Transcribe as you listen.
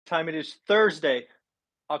time it is Thursday,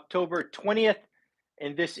 October 20th,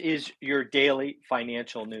 and this is your daily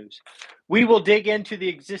financial news. We will dig into the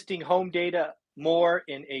existing home data more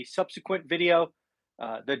in a subsequent video.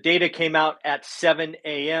 The data came out at 7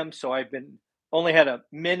 a.m., so I've been only had a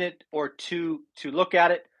minute or two to look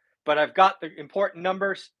at it, but I've got the important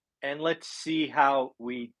numbers, and let's see how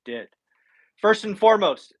we did. First and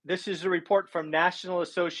foremost, this is a report from National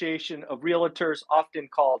Association of Realtors, often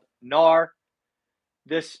called NAR.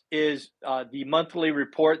 This is the monthly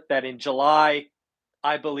report that in July,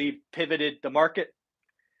 I believe, pivoted the market.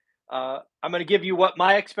 I'm going to give you what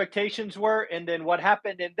my expectations were and then what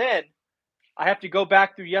happened. And then I have to go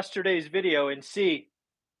back through yesterday's video and see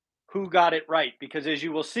who got it right. Because as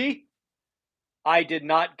you will see, I did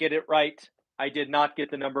not get it right. I did not get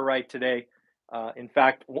the number right today. In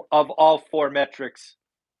fact, of all four metrics,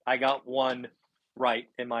 I got one right,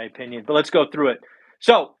 in my opinion. But let's go through it.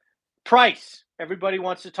 So, price. Everybody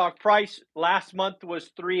wants to talk price. Last month was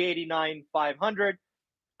 $389,500.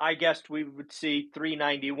 I guessed we would see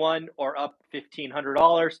 $391 or up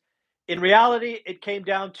 $1,500. In reality, it came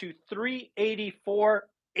down to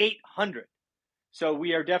 $384,800. So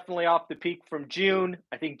we are definitely off the peak from June.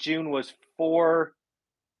 I think June was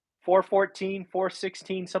 414,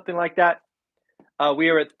 416, something like that. We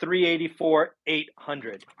are at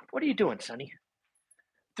 384,800. What are you doing, Sonny?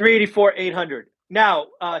 384,800. Now,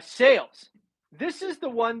 sales. This is the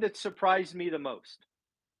one that surprised me the most.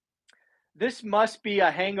 This must be a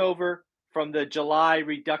hangover from the July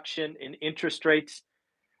reduction in interest rates.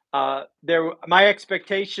 My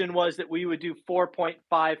expectation was that we would do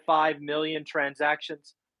 4.55 million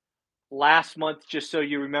transactions. Last month, just so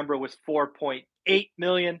you remember, was 4.8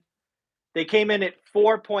 million. They came in at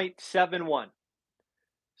 4.71.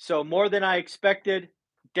 So more than I expected,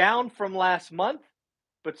 down from last month,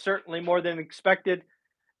 but certainly more than expected.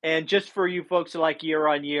 And just for you folks who like year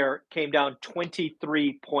on year, came down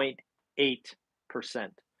 23.8%.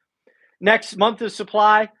 Next month of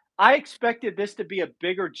supply, I expected this to be a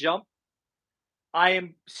bigger jump. I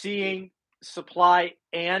am seeing supply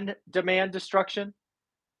and demand destruction,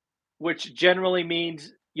 which generally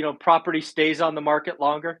means, property stays on the market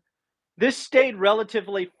longer. This stayed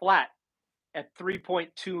relatively flat at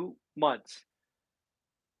 3.2 months.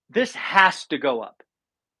 This has to go up.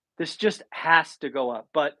 This just has to go up,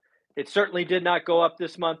 but it certainly did not go up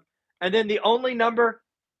this month. And then the only number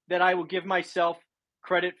that I will give myself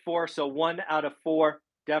credit for, so 1 out of 4,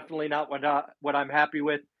 definitely not what I'm happy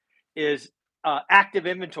with, is active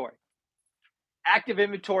inventory. Active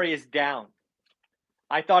inventory is down.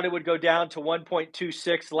 I thought it would go down to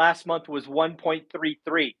 1.26. Last month was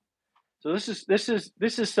 1.33. So this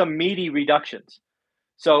is some meaty reductions.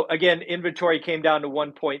 So again, inventory came down to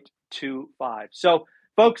 1.25. So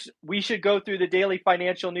folks, we should go through the daily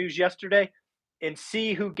financial news yesterday and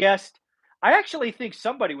see who guessed. I actually think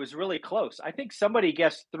somebody was really close. I think somebody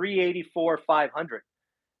guessed 384,500.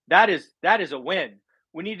 That is a win.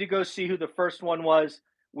 We need to go see who the first one was.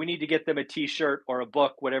 We need to get them a t-shirt or a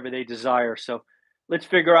book, whatever they desire. So let's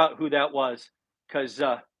figure out who that was, because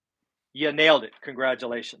you nailed it.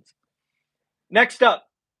 Congratulations. Next up,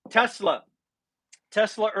 Tesla.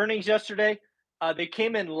 Tesla earnings yesterday, they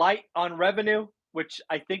came in light on revenue, which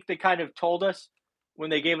I think they kind of told us when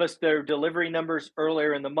they gave us their delivery numbers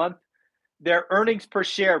earlier in the month. Their earnings per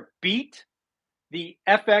share beat. The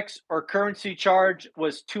FX or currency charge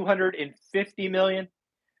was $250 million.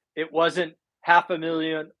 It wasn't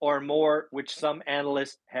 $500,000 or more, which some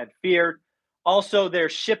analysts had feared. Also, their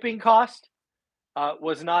shipping cost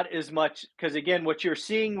was not as much, because again, what you're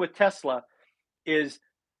seeing with Tesla is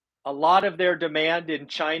a lot of their demand in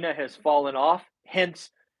China has fallen off. Hence,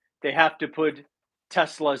 they have to put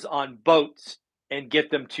Teslas on boats and get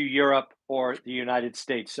them to Europe or the United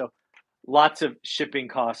States. So lots of shipping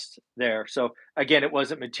costs there. So again, it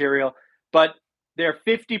wasn't material, but their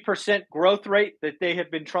 50% growth rate that they have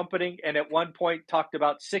been trumpeting, and at one point talked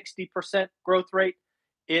about 60% growth rate,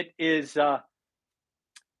 it is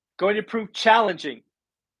going to prove challenging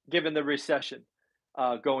given the recession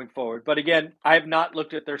going forward. But again, I have not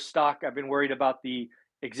looked at their stock. I've been worried about the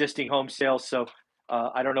existing home sales, so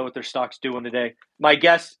I don't know what their stock's doing today. My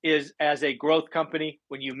guess is, as a growth company,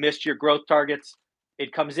 when you missed your growth targets,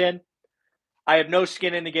 it comes in. I have no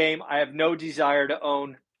skin in the game. I have no desire to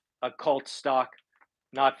own a cult stock.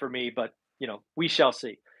 Not for me, but we shall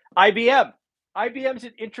see. IBM. IBM's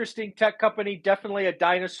an interesting tech company, definitely a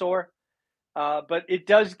dinosaur, but it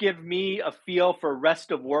does give me a feel for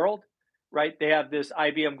rest of world, right? They have this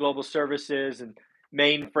IBM Global Services and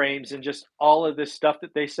mainframes and just all of this stuff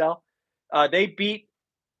that they sell. They beat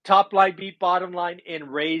top line, beat bottom line,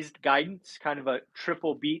 and raised guidance, kind of a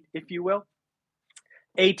triple beat, if you will.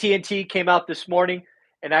 AT&T came out this morning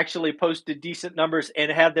and actually posted decent numbers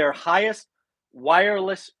and had their highest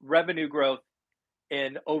wireless revenue growth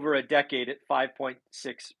in over a decade at 5.6%.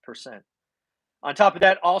 On top of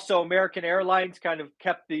that, also American Airlines kind of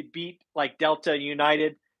kept the beat, like Delta and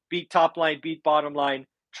United, beat top line, beat bottom line,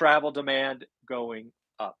 travel demand going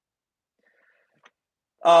up.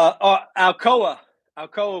 Alcoa,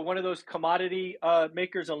 one of those commodity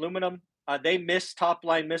makers, aluminum, they missed top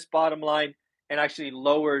line, missed bottom line, and actually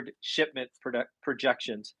lowered shipment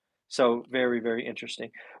projections. So very, very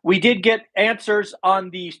interesting. We did get answers on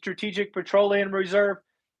the Strategic Petroleum Reserve.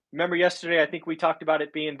 Remember yesterday, I think we talked about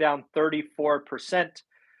it being down 34%.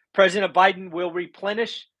 President Biden will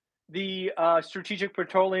replenish the Strategic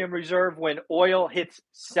Petroleum Reserve when oil hits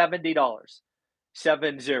 $70,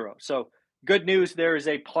 7-0. So good news, there is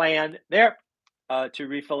a plan there to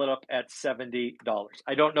refill it up at $70.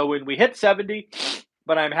 I don't know when we hit 70,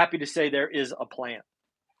 but I'm happy to say there is a plan.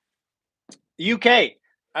 The UK,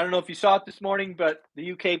 I don't know if you saw it this morning, but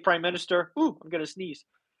the UK Prime Minister, I'm going to sneeze,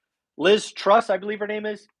 Liz Truss, I believe her name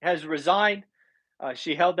is, has resigned.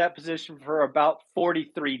 She held that position for about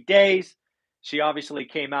 43 days. She obviously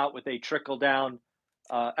came out with a trickle-down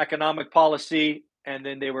economic policy, and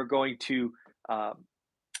then they were going to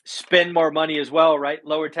spend more money as well, right?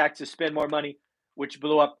 Lower taxes, spend more money, which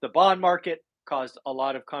blew up the bond market, caused a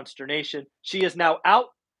lot of consternation. She is now out.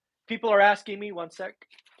 People are asking me, one sec.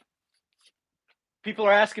 People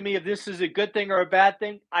are asking me if this is a good thing or a bad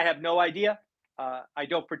thing. I have no idea. I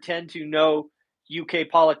don't pretend to know UK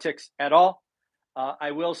politics at all.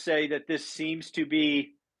 I will say that this seems to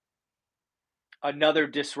be another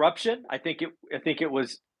disruption. I think it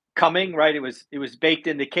was coming, right? It was baked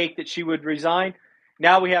in the cake that she would resign.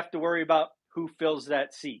 Now we have to worry about who fills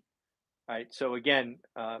that seat, right? So again,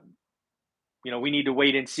 we need to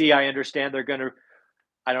wait and see. I understand they're going to,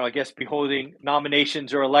 I guess, be holding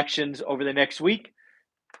nominations or elections over the next week.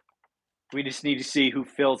 We just need to see who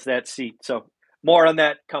fills that seat. So more on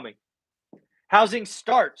that coming. Housing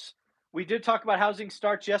starts. We did talk about housing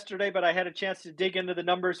starts yesterday, but I had a chance to dig into the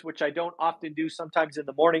numbers, which I don't often do sometimes in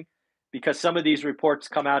the morning because some of these reports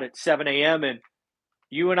come out at 7 a.m. and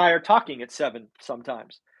you and I are talking at 7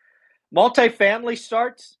 sometimes. Multifamily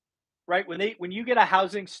starts, right? When you get a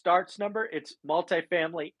housing starts number, it's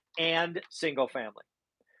multifamily and single family.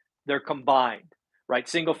 They're combined, right?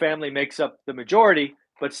 Single family makes up the majority,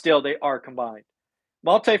 but still they are combined.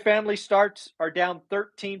 Multifamily starts are down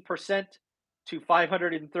 13% to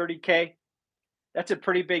 530K. That's a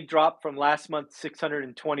pretty big drop from last month,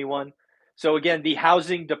 621. So again, the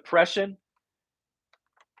housing depression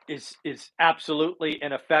is absolutely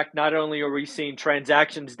in effect. Not only are we seeing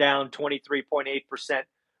transactions down 23.8%,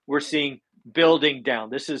 we're seeing building down.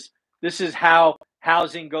 This is how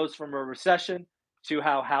housing goes from a recession to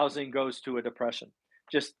how housing goes to a depression.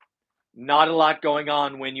 Just not a lot going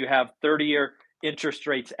on when you have 30-year interest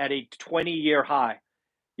rates at a 20-year high.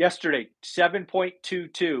 Yesterday,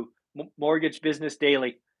 7.22 Mortgage Business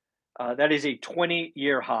Daily. That is a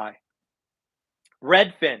 20-year high.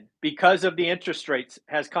 Redfin, because of the interest rates,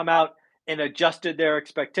 has come out and adjusted their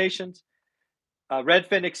expectations.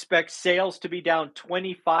 Redfin expects sales to be down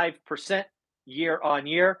 25% year on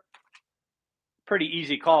year. Pretty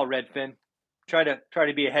easy call, Redfin. Try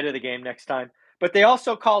to be ahead of the game next time. But they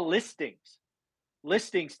also call listings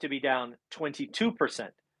to be down 22%.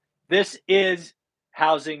 This is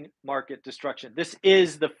housing market destruction. This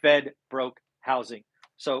is the Fed broke housing.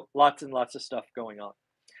 So lots and lots of stuff going on.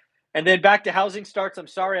 And then back to housing starts. I'm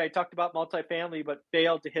sorry I talked about multifamily, but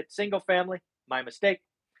failed to hit single family. My mistake.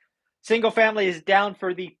 Single family is down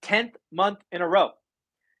for the 10th month in a row.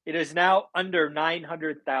 It is now under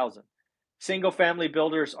 900,000. Single family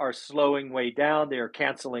builders are slowing way down. They are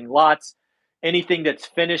canceling lots. Anything that's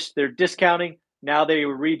finished, they're discounting. Now they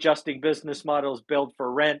are readjusting business models, build for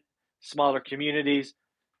rent, smaller communities,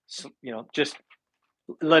 just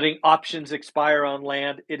letting options expire on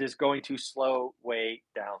land. It is going to slow way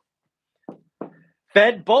down.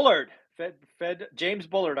 Fed James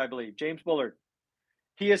Bullard, I believe. James Bullard.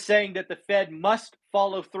 He is saying that the Fed must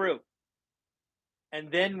follow through,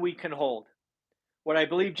 and then we can hold. What I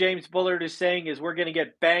believe James Bullard is saying is we're going to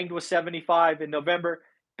get banged with 75 in November,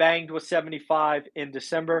 banged with 75 in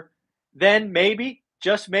December. Then maybe,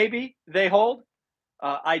 just maybe, they hold.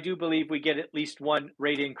 I do believe we get at least one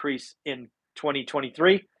rate increase in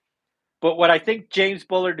 2023. But what I think James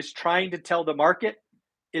Bullard is trying to tell the market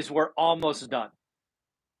is we're almost done.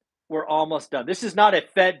 We're almost done. This is not a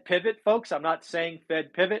Fed pivot, folks. I'm not saying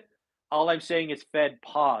Fed pivot. All I'm saying is Fed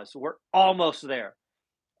pause. We're almost there.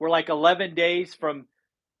 We're like 11 days from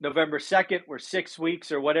November 2nd. We're 6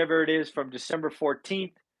 weeks or whatever it is from December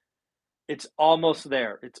 14th. It's almost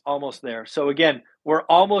there. It's almost there. So again, we're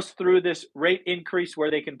almost through this rate increase where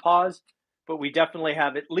they can pause, but we definitely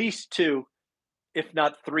have at least two, if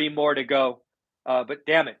not three more to go. But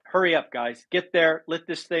damn it, hurry up, guys. Get there. Let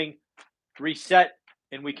this thing reset,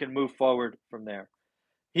 and we can move forward from there.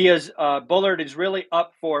 Bullard is really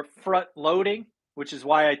up for front loading, which is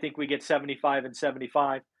why I think we get 75 and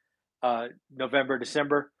 75 November,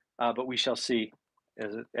 December. But we shall see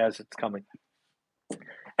as it's coming.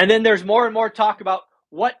 And then there's more and more talk about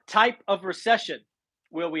what type of recession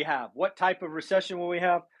will we have? What type of recession will we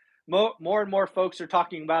have? More and more folks are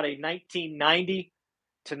talking about a 1990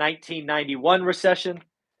 to 1991 recession.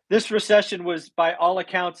 This recession was, by all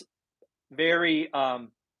accounts, very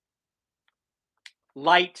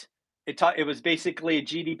light. It was basically a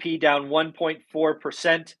GDP down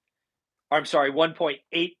 1.4%. I'm sorry,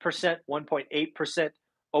 1.8%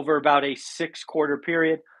 over about a 6-quarter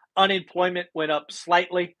period. Unemployment went up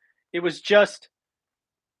slightly. It was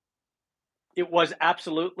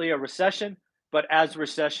absolutely a recession, but as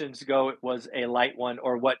recessions go, it was a light one,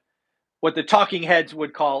 or what the talking heads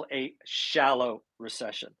would call a shallow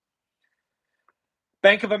recession.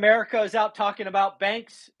 Bank of America is out talking about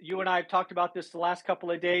banks. You and I have talked about this the last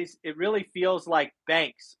couple of days. It really feels like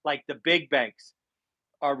banks, like the big banks,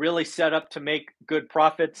 are really set up to make good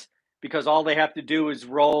profits because all they have to do is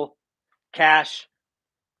roll cash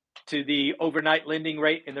to the overnight lending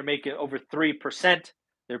rate, and they're making over 3%.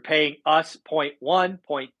 They're paying us 0.1,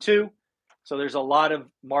 0.2. So there's a lot of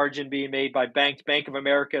margin being made by banks. Bank of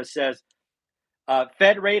America says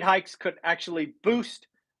Fed rate hikes could actually boost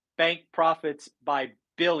bank profits by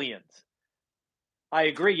billions. I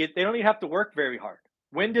agree. They don't even have to work very hard.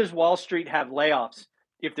 When does Wall Street have layoffs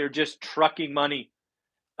if they're just trucking money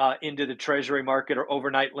into the treasury market or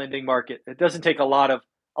overnight lending market? It doesn't take a lot of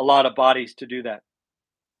bodies to do that.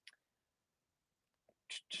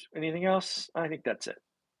 Anything else? I think that's it.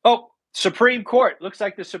 Oh, Supreme Court. Looks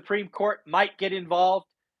like the Supreme Court might get involved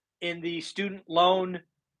in the student loan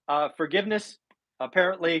forgiveness.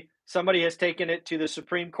 Apparently, somebody has taken it to the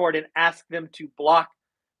Supreme Court and asked them to block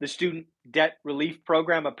the student debt relief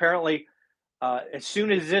program. Apparently, as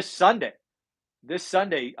soon as this Sunday,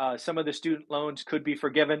 some of the student loans could be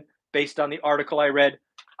forgiven based on the article I read.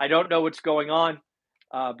 I don't know what's going on,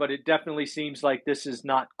 but it definitely seems like this is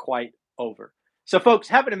not quite over. So, folks,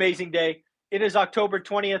 have an amazing day. It is October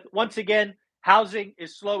 20th. Once again, housing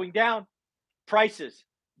is slowing down. Prices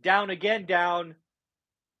down again, down,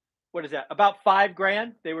 what is that? About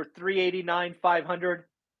 $5,000. They were $389,500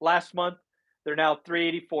 last month. They're now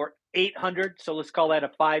 $384,800. So let's call that a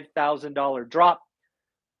 $5,000 drop.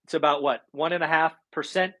 It's about what,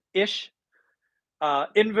 1.5% ish.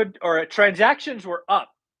 Transactions were up.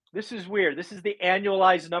 This is weird. This is the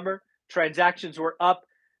annualized number. Transactions were up.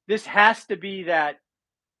 This has to be that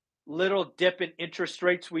little dip in interest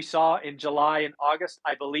rates we saw in July and August,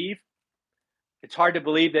 I believe. It's hard to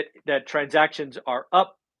believe that transactions are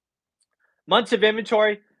up. Months of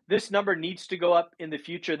inventory, this number needs to go up in the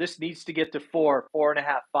future. This needs to get to 4.5,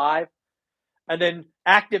 5. And then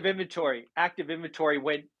active inventory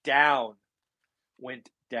went down.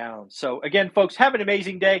 So again, folks, have an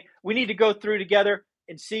amazing day. We need to go through together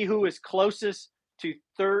and see who is closest to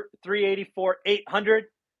 384,800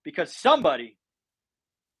 because somebody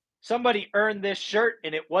earned this shirt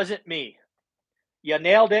and it wasn't me. You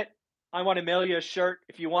nailed it. I want to mail you a shirt.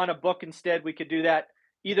 If you want a book instead, we could do that.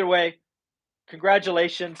 Either way,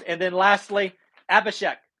 congratulations. And then lastly,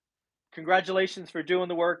 Abhishek, congratulations for doing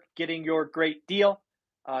the work, getting your great deal.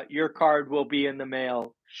 Your card will be in the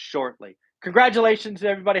mail shortly. Congratulations,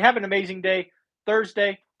 everybody. Have an amazing day.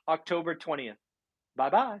 Thursday, October 20th.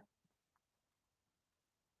 Bye-bye.